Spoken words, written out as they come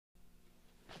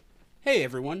Hey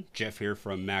everyone, Jeff here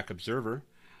from Mac Observer.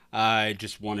 I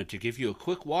just wanted to give you a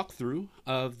quick walkthrough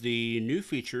of the new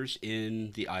features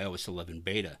in the iOS 11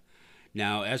 beta.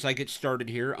 Now, as I get started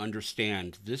here,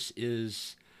 understand this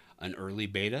is an early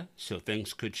beta, so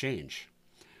things could change.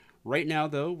 Right now,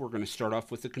 though, we're going to start off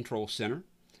with the Control Center.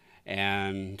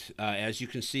 And as you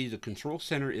can see, the Control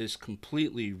Center is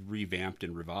completely revamped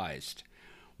and revised.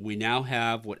 We now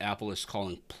have what Apple is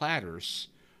calling platters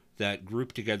that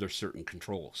group together certain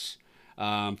controls.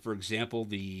 For example,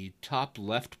 the top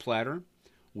left platter,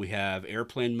 we have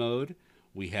airplane mode,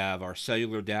 we have our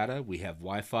cellular data, we have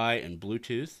Wi Fi and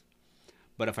Bluetooth.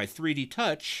 But if I 3D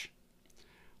touch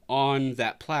on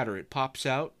that platter, it pops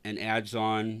out and adds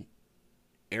on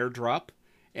AirDrop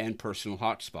and personal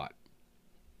hotspot.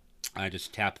 I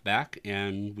just tap back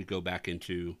and we go back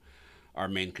into our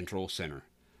main control center.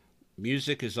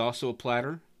 Music is also a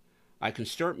platter. I can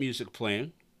start music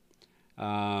playing,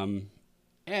 um,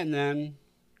 and then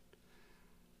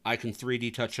I can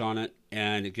 3D touch on it,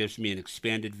 and it gives me an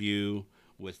expanded view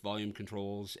with volume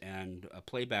controls and a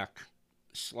playback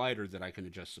slider that I can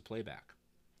adjust the playback.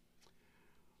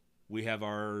 We have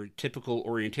our typical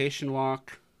orientation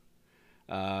lock.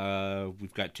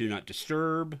 We've got Do Not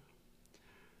Disturb,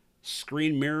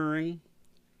 screen mirroring.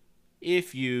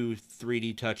 If you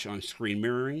 3D touch on screen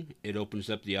mirroring, it opens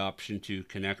up the option to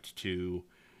connect to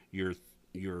your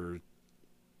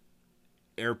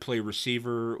AirPlay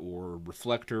receiver or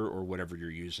reflector or whatever you're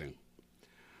using.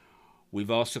 We've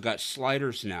also got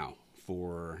sliders now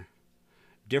for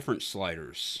different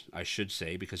sliders, I should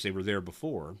say, because they were there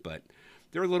before, but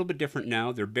they're a little bit different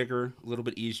now. They're bigger, a little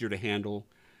bit easier to handle.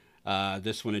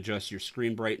 This one adjusts your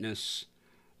screen brightness,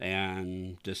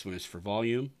 and this one is for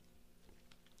volume.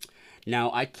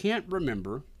 Now, I can't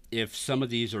remember if some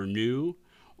of these are new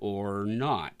or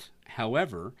not.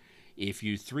 However, if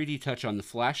you 3D touch on the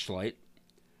flashlight,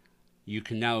 you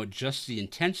can now adjust the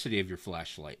intensity of your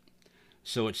flashlight.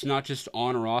 So it's not just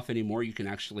on or off anymore. You can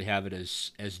actually have it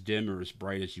as dim or as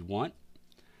bright as you want.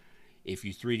 If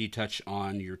you 3D touch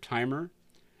on your timer,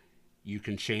 you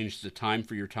can change the time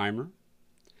for your timer.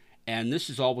 And this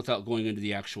is all without going into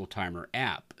the actual timer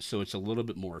app, so it's a little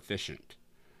bit more efficient.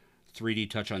 3D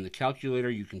touch on the calculator,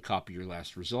 you can copy your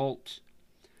last result.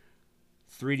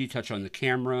 3D touch on the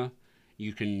camera,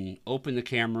 you can open the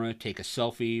camera, take a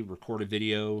selfie, record a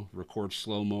video, record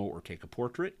slow-mo, or take a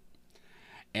portrait.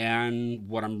 And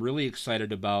what I'm really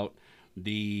excited about,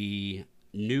 the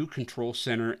new control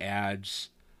center adds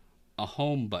a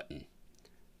home button.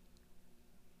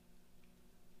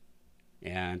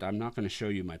 And I'm not going to show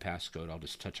you my passcode, I'll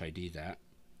just touch ID that.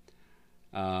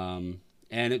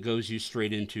 And it goes you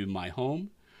straight into My Home,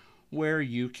 where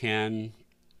you can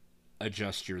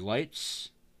adjust your lights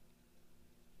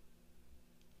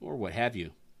or what have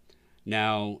you.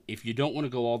 Now, if you don't want to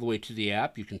go all the way to the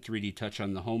app, you can 3D touch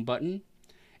on the home button,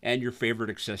 and your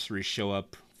favorite accessories show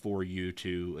up for you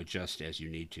to adjust as you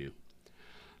need to.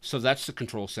 So that's the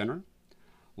control center.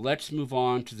 Let's move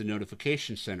on to the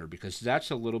notification center, because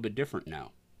that's a little bit different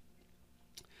now.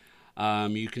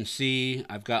 You can see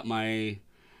I've got my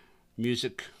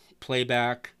music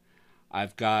playback.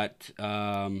 I've got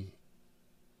my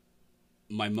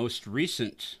most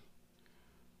recent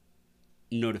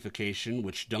notification,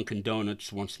 which Dunkin'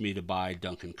 Donuts wants me to buy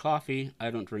Dunkin' coffee.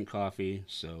 I don't drink coffee,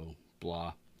 so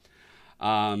blah.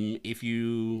 If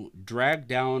you drag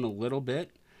down a little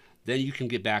bit, then you can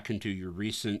get back into your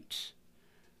recent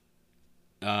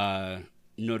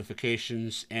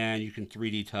notifications, and you can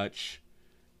 3D touch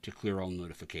to clear all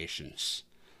notifications.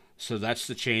 So that's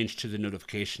the change to the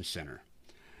notification center.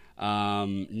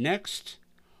 Next,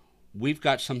 we've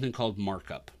got something called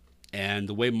Markup. And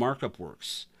the way Markup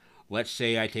works, let's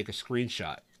say I take a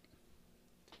screenshot.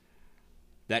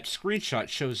 That screenshot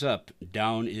shows up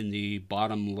down in the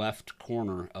bottom left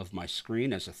corner of my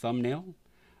screen as a thumbnail.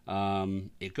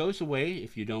 It goes away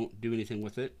if you don't do anything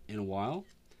with it in a while.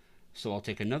 So I'll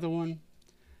take another one,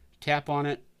 tap on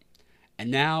it, and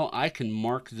now I can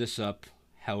mark this up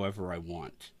however I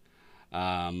want.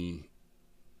 I've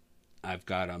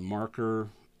got a marker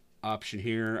option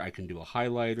here. I can do a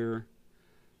highlighter,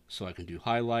 so I can do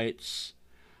highlights.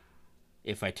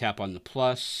 If I tap on the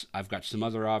plus, I've got some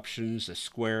other options, a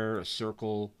square, a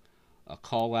circle, a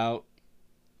call out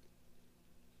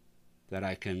that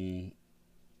I can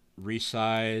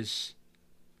resize.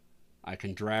 I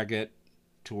can drag it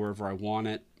to wherever I want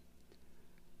it.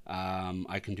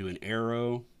 I can do an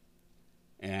arrow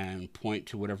and point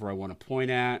to whatever I want to point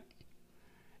at.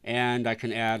 And I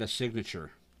can add a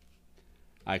signature.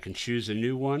 I can choose a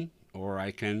new one, or I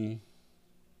can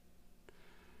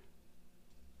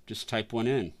just type one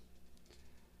in.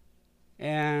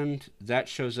 And that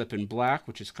shows up in black,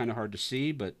 which is kind of hard to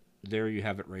see, but there you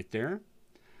have it right there.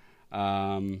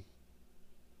 Um,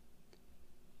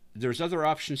 there's other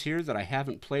options here that I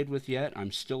haven't played with yet.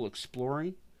 I'm still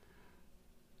exploring.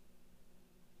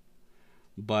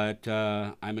 But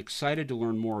I'm excited to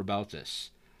learn more about this.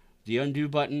 The undo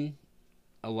button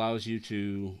allows you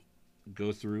to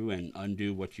go through and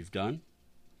undo what you've done.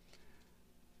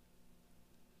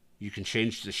 You can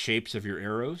change the shapes of your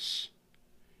arrows.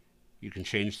 You can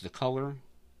change the color.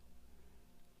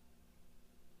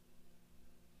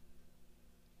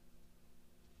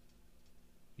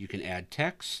 You can add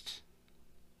text.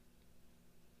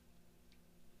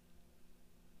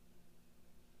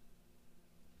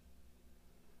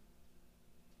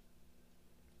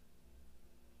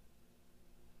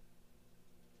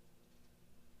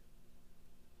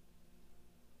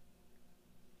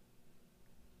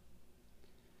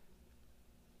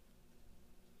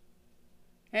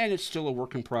 And it's still a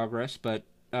work in progress, but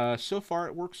so far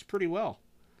it works pretty well.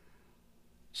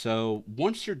 So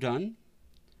once you're done,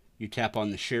 you tap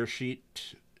on the share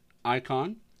sheet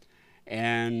icon,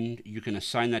 and you can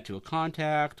assign that to a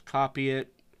contact, copy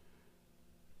it.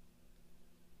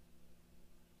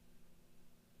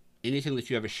 Anything that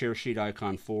you have a share sheet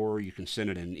icon for, you can send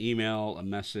it in an email, a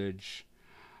message.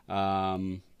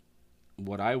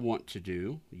 What I want to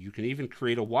do, you can even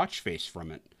create a watch face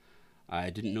from it. I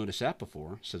didn't notice that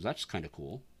before, so that's kind of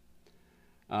cool.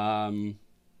 There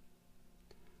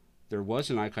was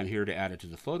an icon here to add it to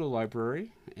the photo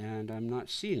library, and I'm not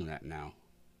seeing that now.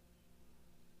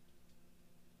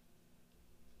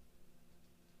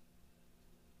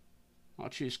 I'll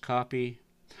choose copy.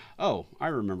 Oh, I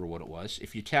remember what it was.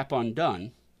 If you tap on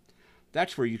done,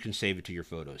 that's where you can save it to your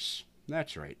photos.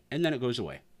 That's right. And then it goes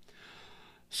away.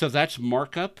 So that's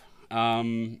Markup.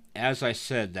 As I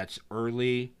said, that's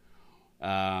early.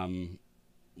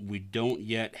 We don't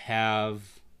yet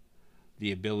have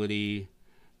the ability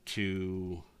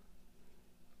to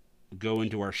go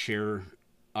into our share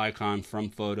icon from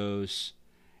photos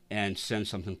and send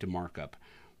something to Markup.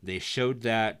 They showed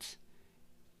that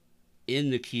in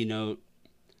the keynote.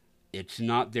 It's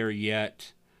not there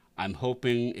yet. I'm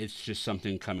hoping it's just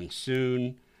something coming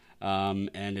soon,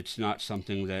 and it's not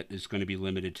something that is going to be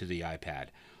limited to the iPad.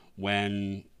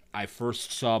 When I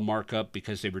first saw Markup,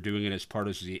 because they were doing it as part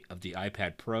of the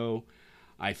iPad Pro,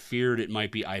 I feared it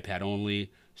might be iPad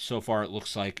only. So far, it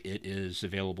looks like it is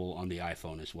available on the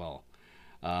iPhone as well.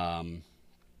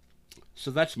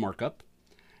 So that's Markup.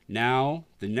 Now,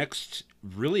 the next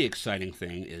really exciting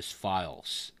thing is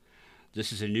Files.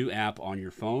 This is a new app on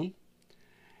your phone,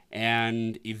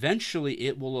 and eventually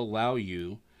it will allow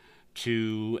you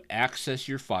to access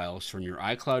your files from your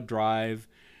iCloud Drive,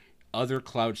 other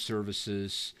cloud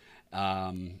services,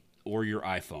 or your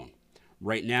iPhone.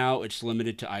 Right now, it's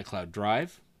limited to iCloud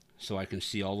Drive, so I can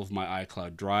see all of my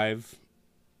iCloud Drive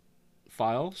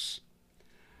files.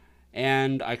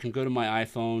 And I can go to my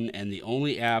iPhone, and the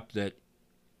only app that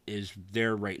is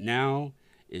there right now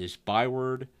is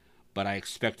Byword, but I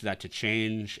expect that to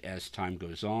change as time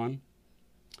goes on.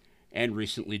 And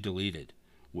recently deleted,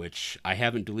 which I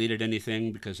haven't deleted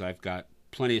anything because I've got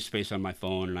plenty of space on my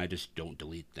phone and I just don't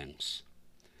delete things.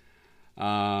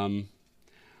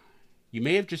 You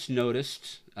may have just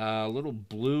noticed a little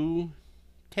blue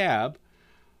tab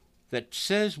that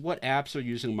says what apps are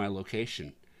using my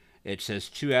location. It says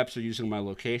 2 apps are using my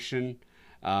location.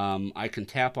 I can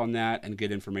tap on that and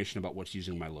get information about what's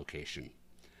using my location.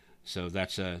 So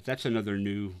that's another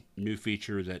new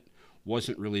feature that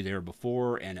wasn't really there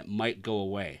before, and it might go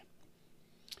away.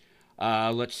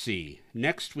 Let's see.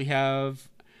 Next, we have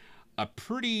a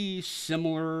pretty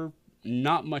similar,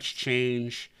 not much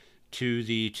change to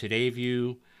the Today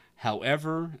view.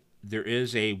 However, there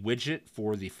is a widget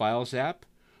for the Files app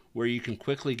where you can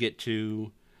quickly get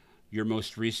to your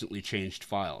most recently changed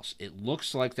files. It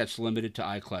looks like that's limited to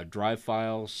iCloud Drive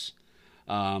files,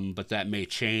 but that may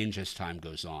change as time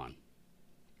goes on.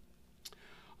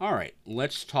 All right,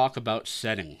 let's talk about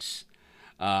settings.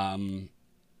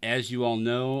 As you all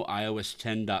know, iOS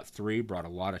 10.3 brought a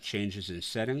lot of changes in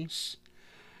settings,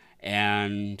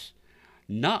 and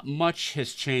not much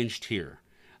has changed here.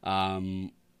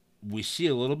 We see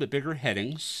a little bit bigger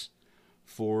headings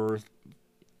for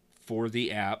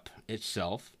the app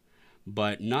itself,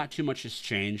 but not too much has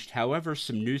changed. However,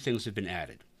 some new things have been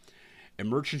added.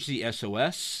 Emergency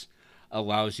SOS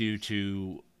allows you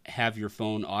to have your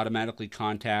phone automatically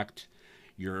contact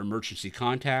your emergency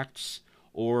contacts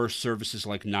or services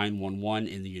like 911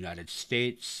 in the United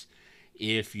States.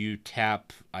 If you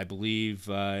tap, I believe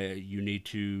you need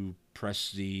to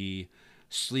press the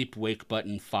sleep wake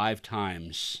button 5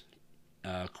 times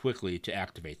quickly to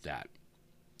activate that.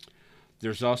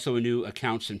 There's also a new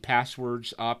accounts and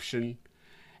passwords option,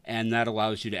 and that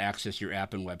allows you to access your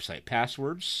app and website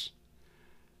passwords.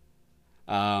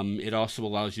 It also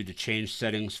allows you to change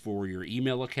settings for your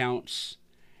email accounts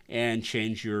and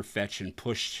change your fetch and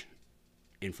push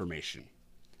information.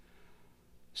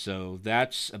 So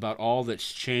that's about all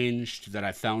that's changed that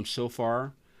I've found so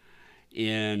far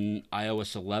in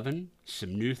iOS 11.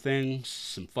 Some new things,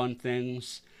 some fun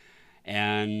things,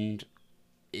 and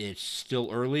it's still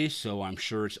early, so I'm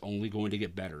sure it's only going to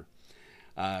get better.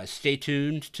 Stay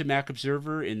tuned to Mac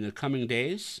Observer in the coming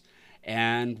days,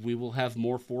 and we will have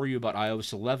more for you about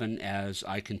iOS 11 as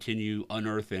I continue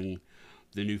unearthing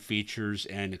the new features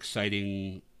and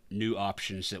exciting new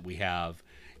options that we have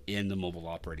in the mobile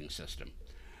operating system.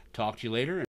 Talk to you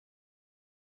later.